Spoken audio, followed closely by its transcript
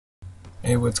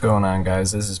Hey, what's going on,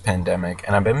 guys? This is Pandemic,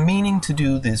 and I've been meaning to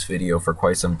do this video for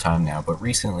quite some time now, but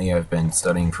recently I've been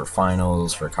studying for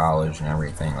finals, for college, and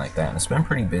everything like that, and it's been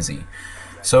pretty busy.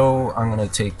 So I'm going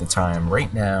to take the time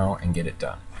right now and get it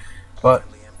done. But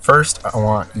first, I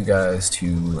want you guys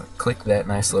to click that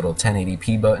nice little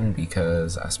 1080p button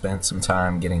because I spent some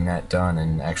time getting that done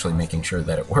and actually making sure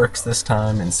that it works this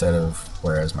time instead of,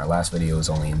 whereas my last video was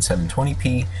only in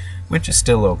 720p, which is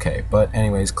still okay. But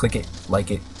anyways, click it,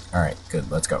 like it. Alright, good,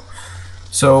 let's go.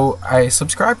 So I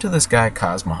subscribed to this guy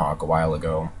Cosmohawk a while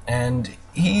ago, and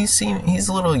he's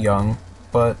a little young,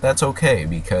 but that's okay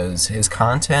because his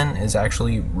content is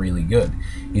actually really good.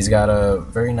 He's got a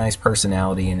very nice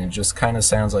personality, and it just kind of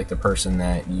sounds like the person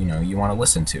that you want to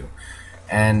listen to.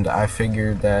 And I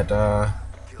figured that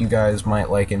you guys might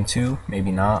like him too.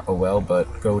 Maybe not. Oh well.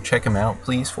 But go check him out,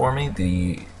 please, for me.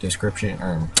 The description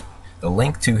or the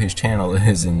link to his channel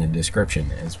is in the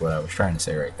description. Is what I was trying to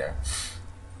say right there.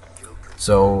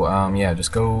 So yeah,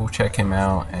 just go check him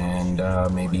out and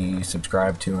maybe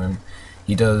subscribe to him.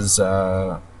 He does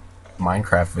Minecraft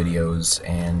videos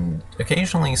and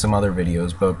occasionally some other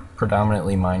videos, but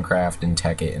predominantly Minecraft and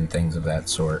Tekkit and things of that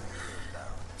sort.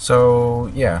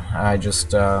 So yeah, I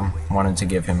just wanted to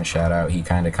give him a shout out. He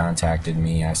kind of contacted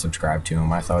me. I subscribed to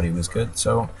him. I thought he was good,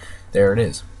 so there it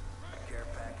is.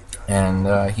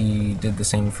 And he did the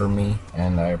same for me,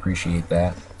 and I appreciate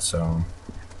that. So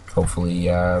hopefully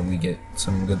we get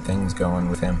some good things going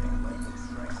with him.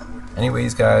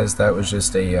 Anyways, guys, that was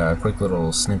just a quick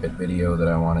little snippet video that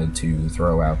I wanted to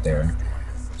throw out there.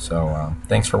 So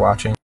thanks for watching.